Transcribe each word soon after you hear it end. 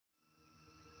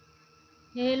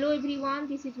Hello everyone,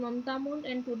 this is Mamta Mund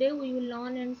and today we will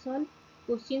learn and solve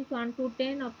questions 1 to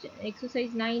 10 of exercise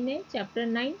 9a, chapter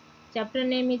 9. Chapter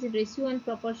name is Ratio and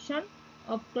Proportion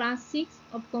of class 6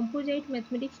 of Composite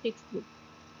Mathematics textbook.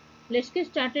 Let's get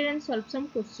started and solve some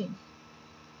questions.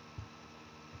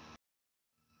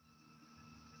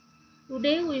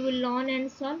 Today we will learn and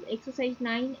solve exercise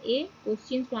 9a,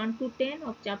 questions 1 to 10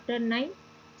 of chapter 9.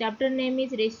 Chapter name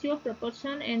is Ratio,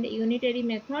 Proportion and Unitary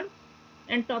Method.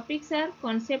 And topics are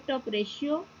concept of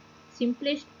ratio,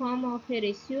 simplest form of a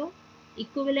ratio,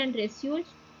 equivalent ratios,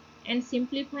 and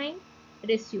simplifying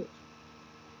ratios.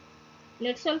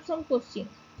 Let's solve some questions.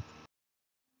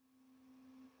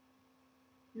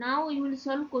 Now we will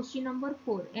solve question number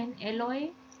 4. An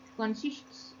alloy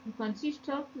consists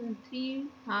of 3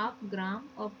 half gram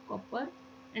of copper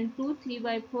and 2 3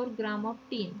 by 4 gram of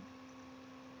tin.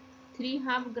 3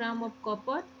 half gram of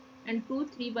copper and 2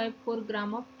 3 by 4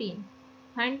 gram of tin.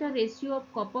 Find the ratio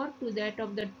of copper to that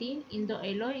of the tin in the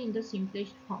alloy in the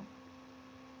simplest form.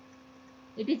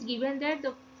 It is given that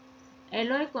the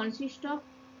alloy consists of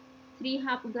 3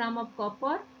 half gram of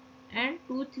copper and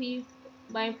 2 3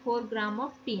 by 4 gram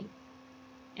of tin.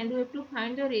 And we have to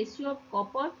find the ratio of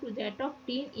copper to that of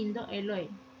tin in the alloy.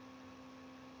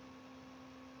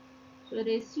 So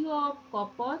ratio of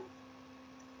copper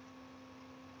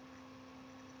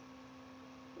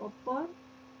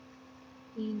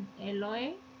in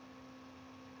alloy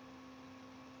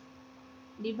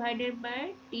divided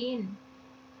by tin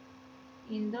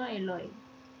in the alloy.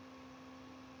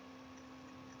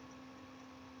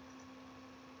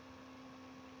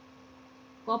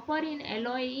 Copper in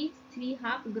alloy is 3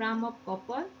 half gram of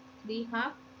copper, 3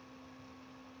 half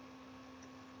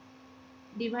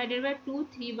divided by 2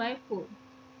 3 by 4.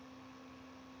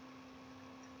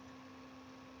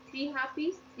 3 half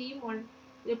is 3 more.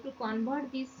 We have to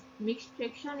convert this mixed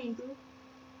fraction into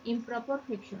improper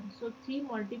fraction. So 3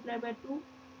 multiplied by 2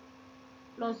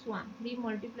 plus 1. 3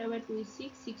 multiplied by 2 is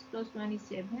 6. 6 plus 1 is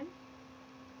 7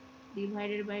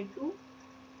 divided by 2.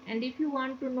 And if you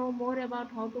want to know more about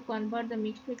how to convert the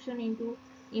mixed fraction into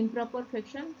improper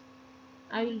fraction,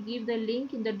 I will give the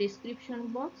link in the description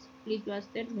box. Please watch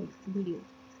that video.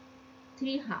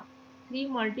 3 half. 3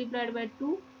 multiplied by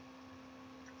 2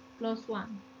 plus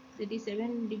 1. That is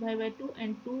 7 divided by 2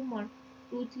 and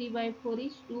 2 3 by 4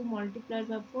 is 2 multiplied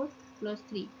by 4 plus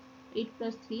 3. 8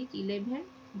 plus 3 is 11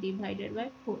 divided by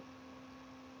 4.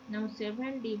 Now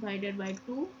 7 divided by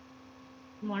 2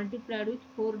 multiplied with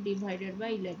 4 divided by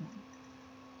 11.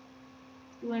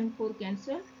 2 and 4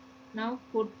 cancel. Now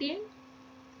 14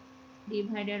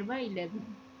 divided by 11,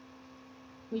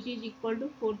 which is equal to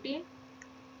 14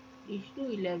 is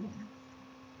to 11.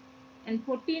 And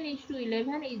 14 is to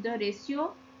 11 is the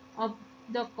ratio of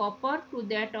the copper to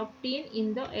that of tin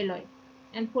in the alloy.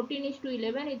 And 14 is to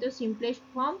 11 is the simplest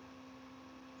form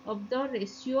of the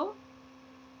ratio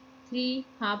 3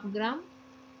 half gram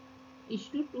is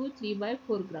to 2 3 by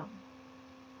 4 gram.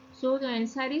 So the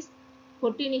answer is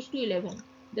 14 is to 11.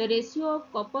 The ratio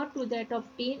of copper to that of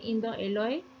tin in the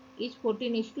alloy is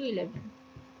 14 is to 11.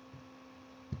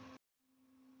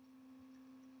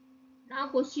 Now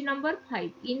question number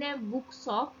 5. In a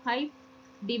bookshop, 5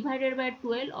 divided by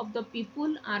 12 of the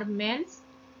people are males,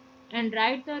 and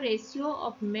write the ratio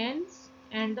of males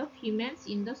and the females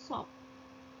in the shop.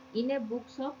 In a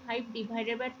bookshop, 5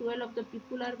 divided by 12 of the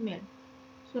people are male.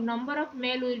 So number of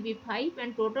male will be 5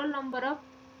 and total number of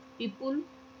people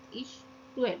is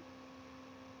 12.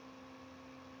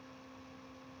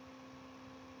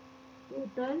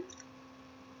 Total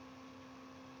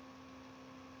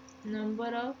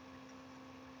number of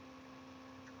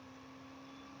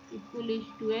people is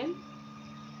 12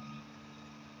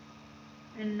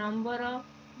 and number of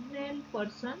male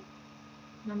person,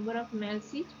 number of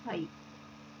males is 5.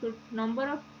 So number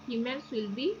of females will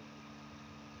be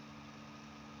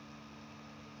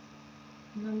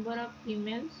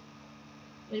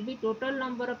total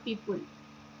number of people.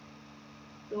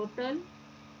 Total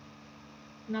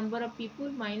number of people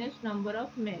minus number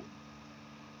of male.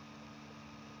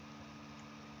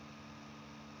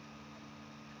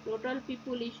 Total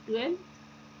people is 12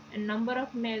 and number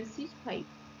of males is 5.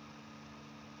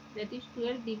 That is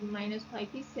 12 minus 5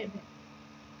 is 7.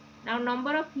 Now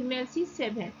number of females is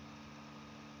 7.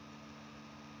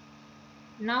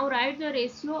 Now write the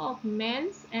ratio of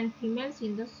males and females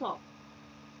in the shop.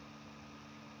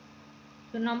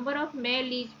 So number of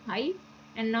male is 5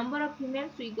 and number of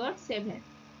females we got 7.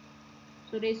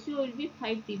 So ratio will be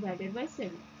 5 divided by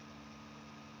 7.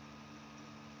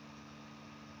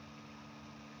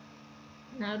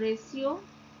 Now ratio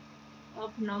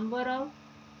of number of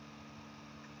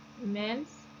males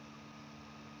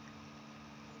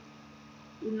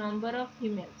to number of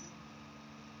females.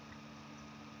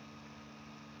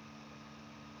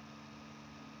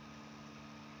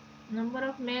 Number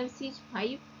of males is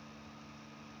 5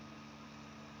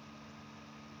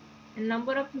 and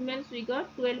number of females we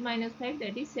got 12 minus 5,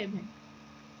 that is 7.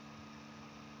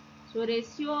 So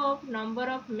ratio of number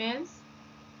of males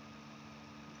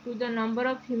to the number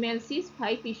of females is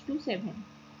 5:7.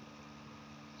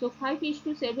 So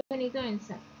 5:7 is the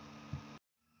answer.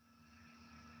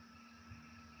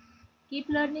 Keep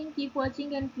learning, keep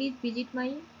watching, and please visit my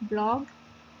blog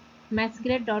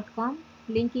mathsgrade.com.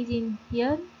 Link is in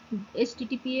here.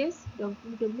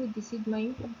 https://www. This is my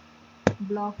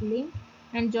blog link,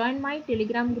 and join my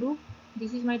Telegram group.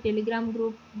 This is my Telegram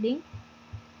group link.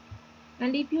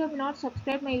 And if you have not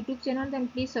subscribed my YouTube channel, then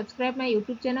please subscribe my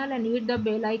YouTube channel and hit the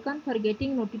bell icon for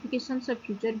getting notifications of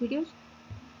future videos.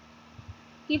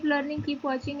 Keep learning, keep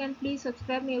watching, and please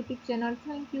subscribe my YouTube channel.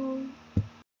 Thank you.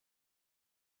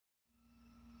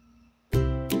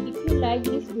 If you like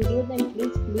this video, then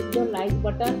please click the like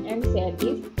button and share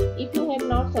this. If you have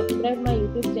not subscribed my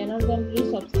YouTube channel, then please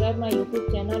subscribe my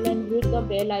YouTube channel and hit the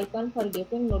bell icon for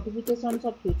getting notifications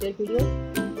of future videos.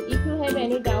 If you have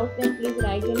any doubt, then please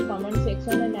write in comment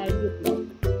section and I will reply.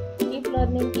 Keep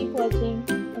learning, keep watching,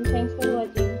 and thanks for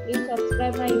watching. Please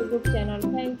subscribe my YouTube channel.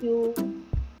 Thank you.